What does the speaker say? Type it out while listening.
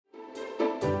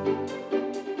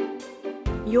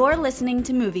You're listening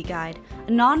to Movie Guide,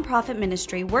 a non-profit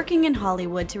ministry working in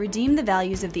Hollywood to redeem the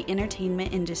values of the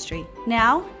entertainment industry.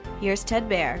 Now, here's Ted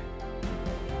Baer.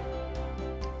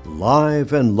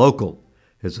 Live and Local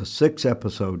is a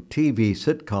 6-episode TV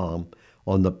sitcom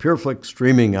on the PureFlix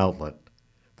streaming outlet.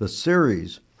 The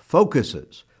series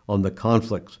focuses on the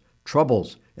conflicts,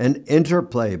 troubles, and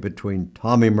interplay between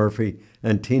Tommy Murphy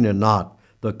and Tina Knott,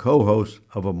 the co-hosts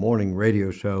of a morning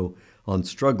radio show on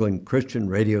struggling Christian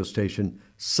radio station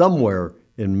somewhere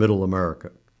in Middle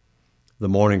America. The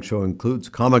morning show includes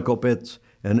comical bits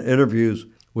and interviews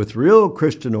with real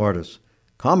Christian artists,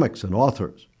 comics, and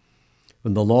authors.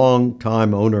 When the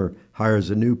long-time owner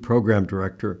hires a new program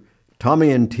director,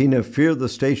 Tommy and Tina fear the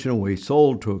station will be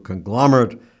sold to a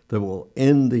conglomerate that will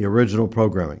end the original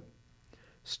programming.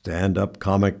 Stand-up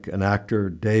comic and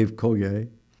actor Dave Coulier,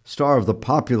 star of the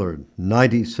popular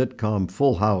 90s sitcom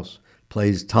Full House,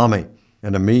 plays Tommy,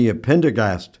 and Amelia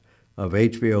Pendergast of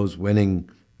HBO's winning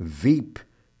Veep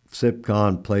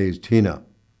sitcom plays Tina.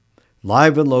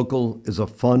 Live and Local is a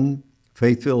fun,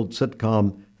 faith-filled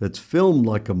sitcom that's filmed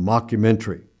like a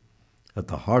mockumentary. At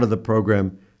the heart of the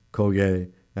program, Coulier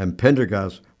and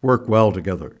Pendergast work well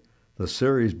together. The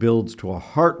series builds to a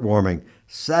heartwarming,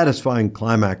 satisfying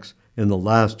climax in the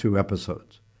last 2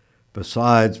 episodes.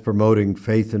 Besides promoting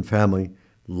faith and family,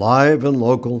 Live and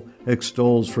Local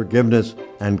extols forgiveness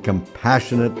and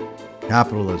compassionate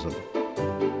capitalism.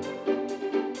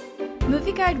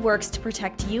 Movie Guide works to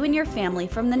protect you and your family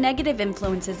from the negative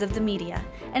influences of the media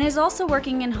and is also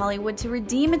working in Hollywood to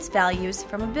redeem its values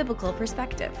from a biblical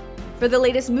perspective. For the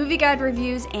latest Movie Guide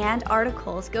reviews and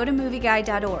articles, go to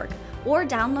movieguide.org or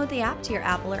download the app to your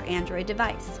Apple or Android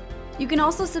device. You can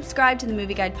also subscribe to the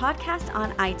Movie Guide podcast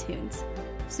on iTunes.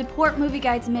 Support Movie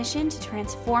Guide's mission to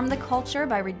transform the culture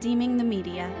by redeeming the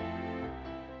media.